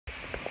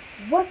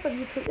What's up,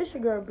 YouTube? It's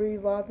your girl Bree,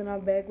 and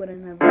I'm back with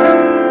another.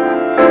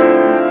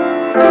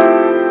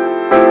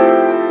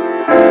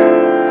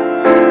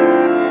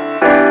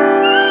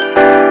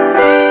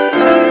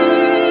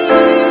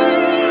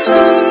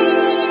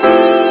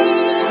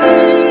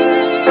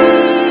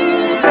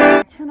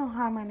 Channel.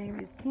 Hi, my name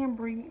is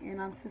Bree,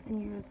 and I'm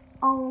 15 years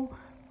old,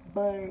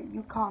 but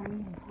you call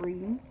me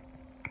Bree.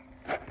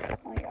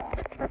 Oh yeah,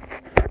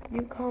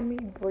 you call me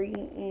Bree,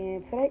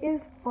 and today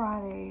is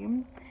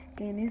Friday,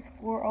 and it's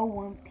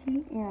 4:01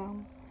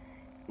 p.m.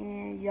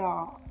 And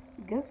y'all,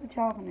 guess what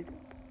y'all finna do?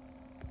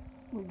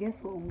 Well, guess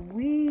what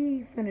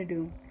we finna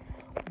do?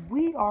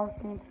 We are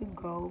finna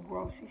go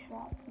grocery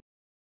shopping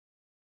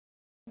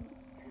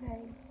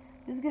today.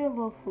 Just get a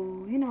little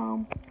food,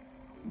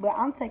 But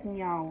I'm taking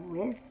y'all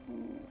with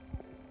me.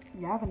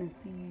 Y'all finna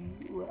see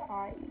what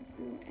I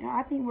do. And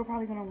I think we're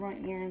probably gonna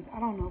run errands. I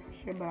don't know for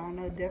sure, but I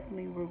know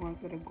definitely we're going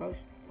to the grocery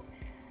store.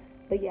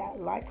 But yeah,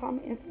 like,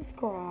 comment, and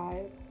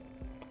subscribe.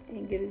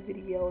 And give this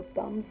video a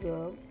thumbs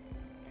up.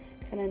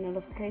 Turn the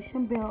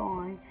notification bell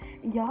on.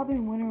 And y'all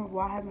been wondering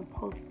why I haven't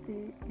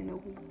posted in a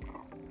week.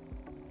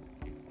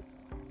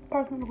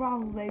 Personal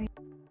problems, baby.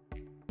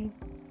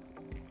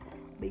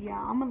 But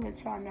yeah, I'm gonna let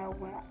y'all know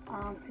when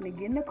I'm gonna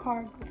get in the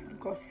car, go to the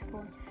grocery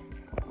store.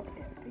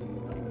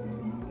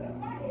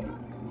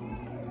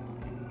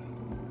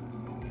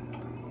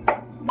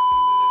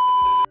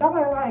 Y'all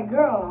are like,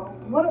 girl,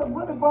 what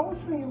a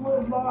grocery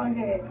little blog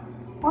at?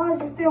 Why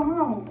is you still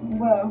home?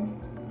 Well,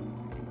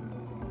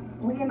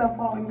 we end up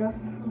falling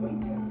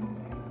asleep.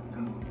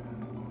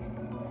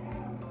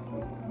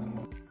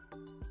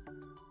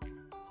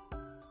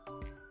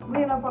 We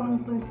end up falling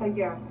asleep, so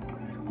yeah.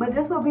 But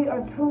this will be a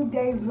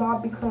 2-day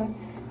vlog because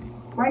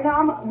right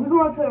now we're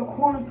going to the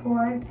corner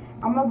store.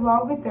 I'm gonna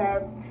vlog with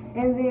that,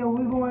 and then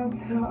we're going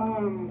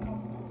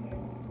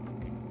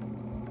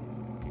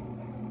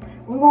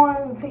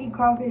to eat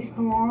crawfish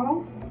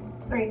tomorrow.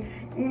 Great.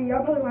 And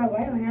y'all probably like,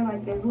 why your hair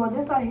like this? Well,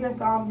 this right here,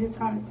 so I'm just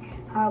trying to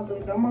hide the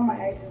dumb on my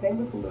edges. They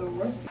look a little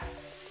rusty.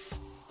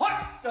 What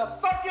the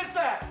fuck is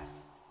that?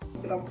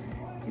 But I'm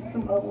get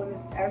them up when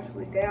it's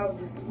actually down,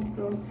 just keep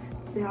them,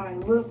 see how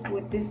it looks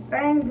with this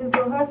thing, this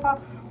little hairstyle.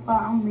 But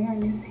I'm wearing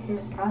this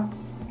hairstyle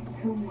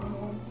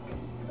tomorrow.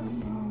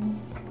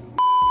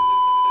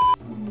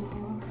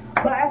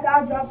 But after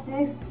I drop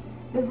this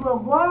little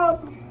vlog,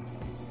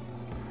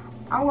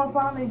 I'm gonna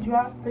finally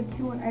drop the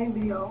Q&A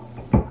video.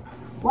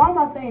 Why am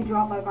I saying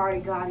drop like I already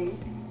got it?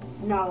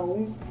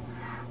 No.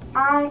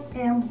 I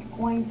am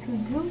going to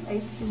do a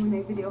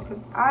Q&A video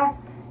because I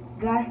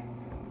got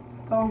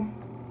some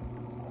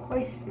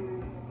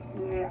questions.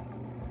 Yeah.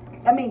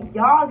 I mean,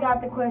 y'all got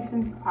the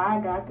questions, I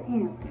got the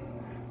answers.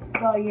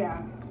 So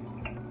yeah.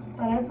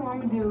 So that's what I'm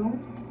gonna do.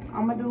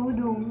 I'm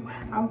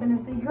gonna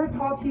sit here and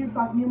talk to you so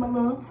I can give my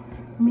little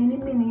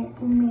minute. I'm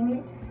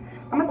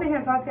gonna sit here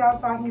and talk to y'all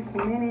so I can get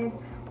some minutes.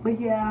 But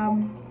yeah,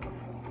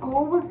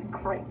 school was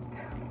great.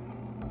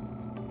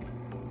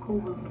 School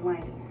was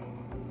lame.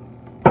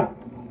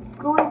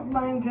 School is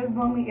lame, just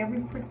lonely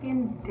every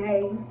freaking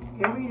day.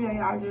 Every day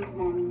I just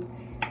lonely.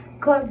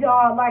 Cause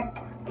y'all,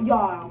 if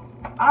y'all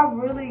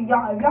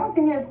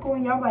sitting here at school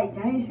and y'all like,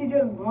 dang, she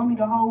just lonely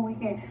the whole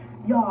weekend.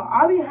 Y'all,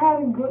 I be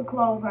having good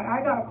clothes. Like,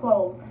 I got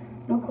clothes,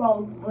 new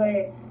clothes,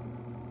 but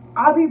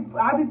I be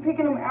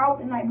picking them out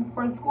the night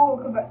before school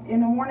because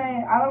in the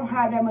morning I don't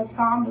have that much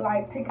time to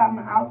like pick out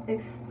my outfit,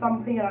 so I'm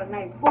gonna pick it out the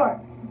night before.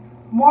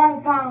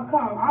 Morning time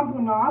come, I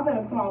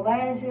better put on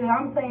lashes.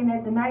 I'm saying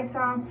that the night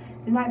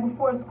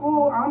before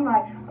school, I'm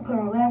like, I put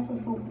on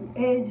lashes with some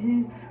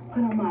edges,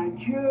 put on my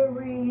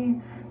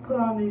jewelry, put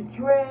on this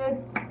dress.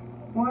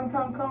 Morning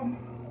time come,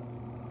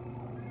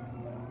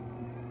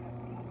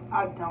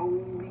 I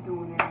don't be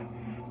doing that.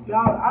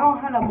 Y'all, I don't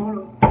have the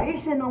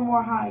motivation no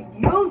more how I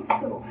used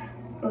to.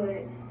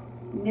 But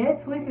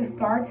next week is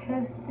start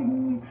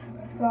testing.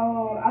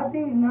 So I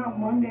think not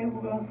Monday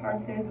we're gonna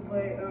start testing,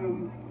 but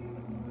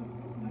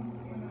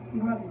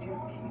you have to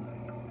jump sheet.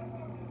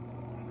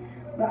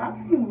 But I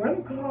think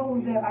really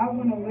clothes that I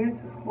wanna wear to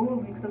school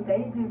because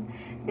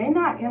they're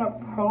not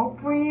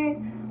inappropriate,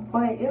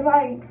 but it's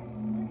like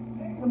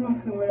I'm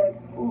not gonna wear that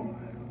to school.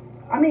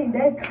 I mean,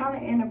 they're kind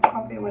of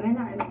inappropriate, but they're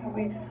not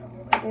inappropriate.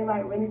 But they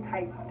like really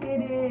tight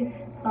fitted.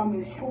 Some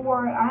is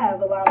short. I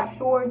have a lot of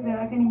shorts that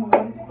I can't even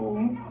wear to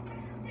school.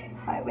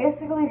 Like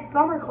basically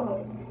summer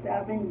clothes that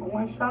I've been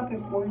going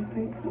shopping for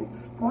since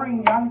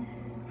spring.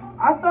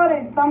 I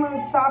started summer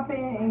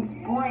shopping in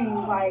spring.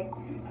 Like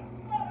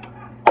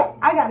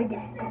I gotta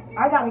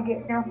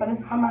get there for the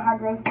summer. Hot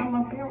girl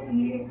summer.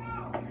 Period.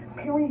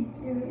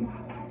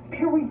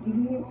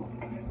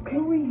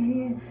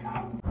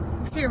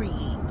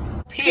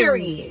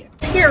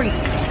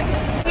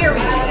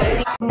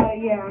 But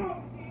yeah,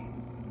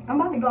 I'm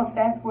about to go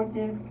fast forward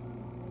this.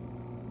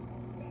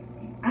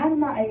 I have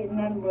not ate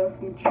nothing but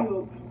some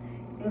chips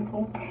and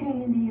some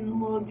candy and a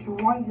little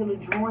joint.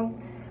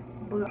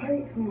 But I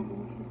ate some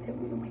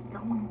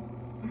McDonald's.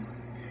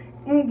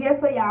 And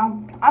guess what, y'all?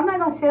 I'm not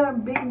gonna share the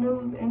big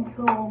news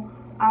until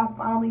I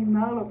finally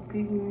know the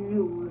big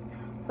news.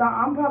 So So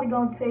I'm probably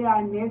gonna tell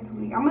y'all next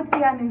week. I'm gonna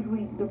tell y'all next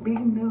week the big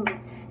news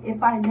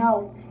if I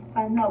know.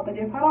 But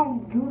if I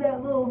don't do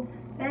that little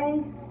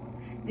thing,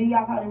 then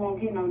y'all probably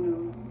won't get no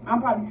news. I'm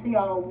probably see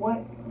y'all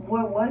what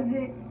was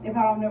it if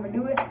I don't never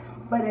do it.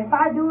 But if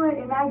I do it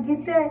and I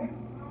get that,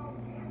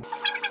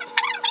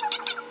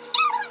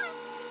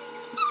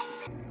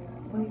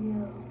 but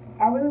yeah,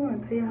 I really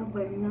want to tell y'all,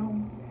 but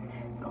no,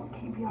 don't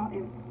keep y'all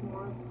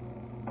informed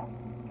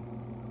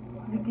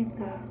to get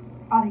the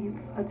audience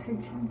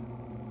attention.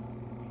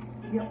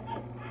 Yep.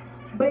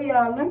 But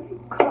yeah,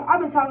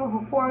 I've been talking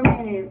for 4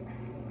 minutes,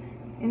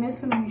 and it's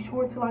gonna be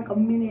short to like a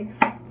minute.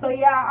 So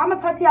yeah, I'm gonna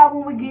talk to y'all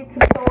when we get to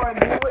the store,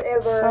 do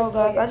whatever. So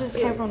guys, I just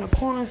came from the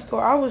corner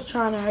store. I was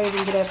trying to hurry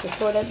and get at the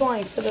store. That boy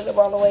ain't filled it up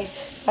all the way.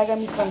 I got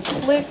me some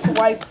Flicks,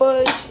 white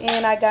fudge,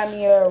 and I got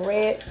me a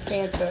red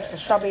Fanta, a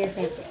strawberry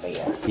Fanta. So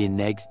yeah. The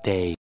next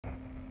day.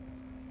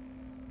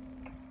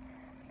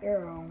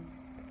 Girl.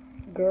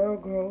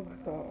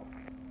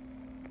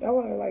 Y'all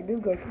wanna like this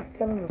girl keeps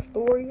telling a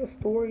story.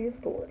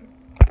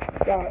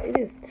 Y'all, it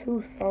is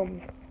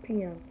 2-something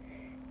p.m.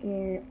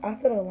 and I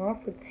set an alarm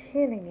for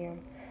 10 a.m.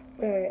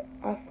 but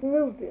I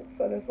snoozed it,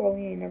 so that's why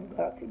we ain't never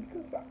got to,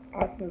 because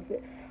I snoozed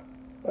it.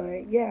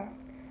 But yeah,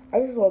 I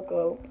just woke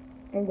up.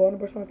 I'm going to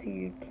brush my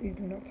teeth. Please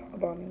do not talk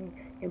about me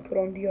and put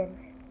on deodorant.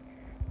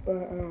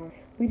 But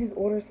we just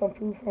ordered some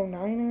food from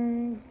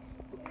Niners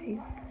place,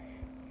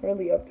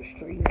 really up the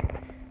street.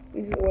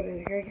 We just ordered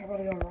it here. Y'all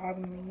probably gonna rob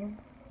me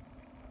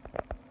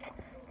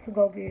to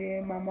go get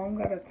it. My mom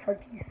got a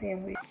turkey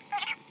sandwich.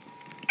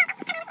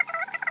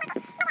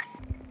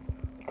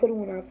 Could've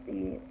went out to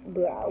eat,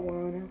 but I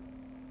wanna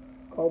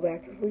go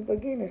back to sleep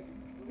again. It's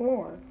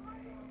more.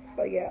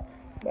 So yeah,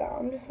 but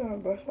I'm just gonna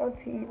brush my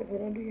teeth and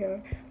put on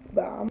deodorant.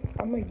 But I'm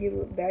gonna get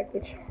it back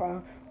with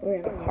y'all when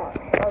in the car.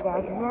 Oh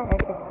guys, you're not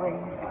acting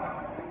crazy.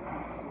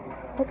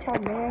 Put your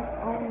mask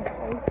on your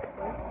face.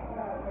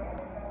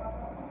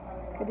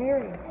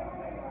 Kadiri.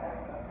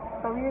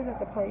 So we're at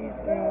the place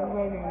and we're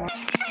waiting.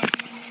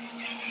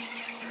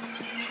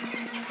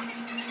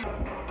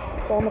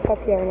 So I'm gonna talk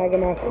to y'all when I get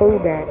my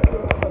food back.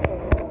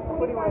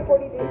 41,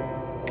 42.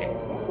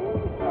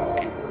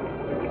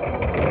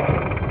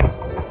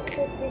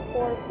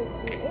 54,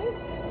 58.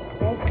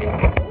 Thank you.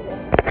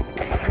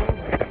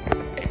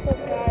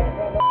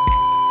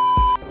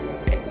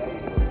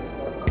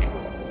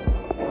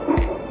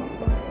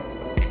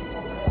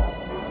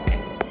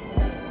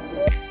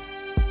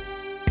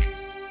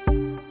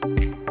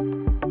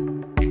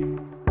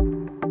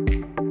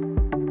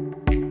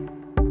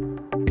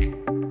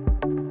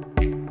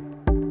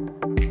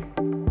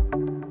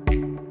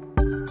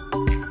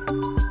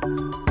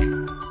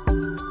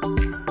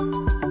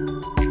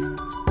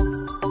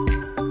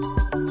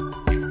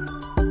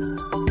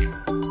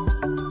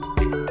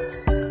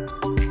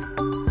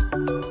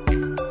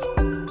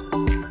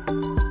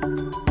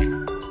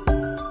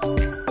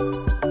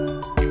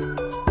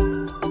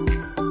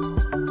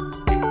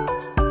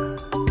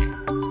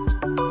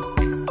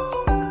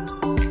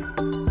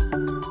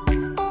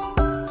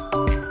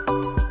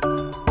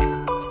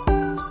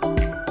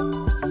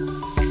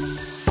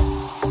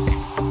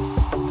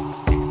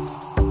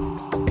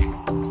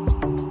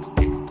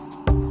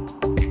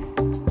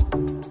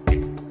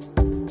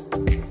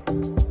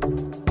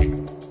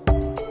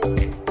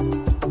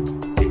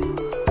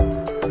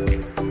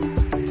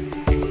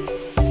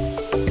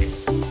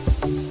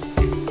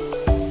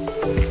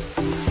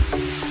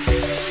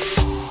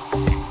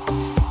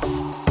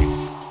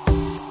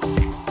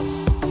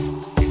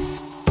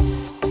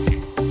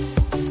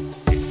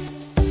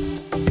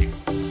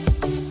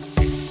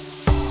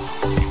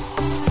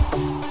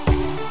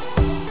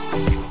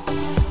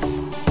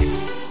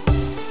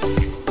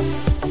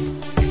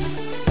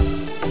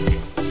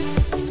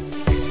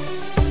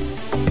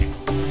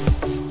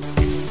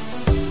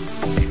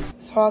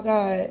 So I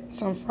got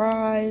some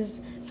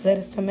fries,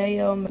 lettuce,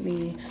 tomato,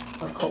 maybe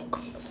a Coke.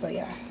 So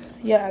yeah,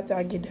 after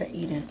I get done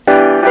eating.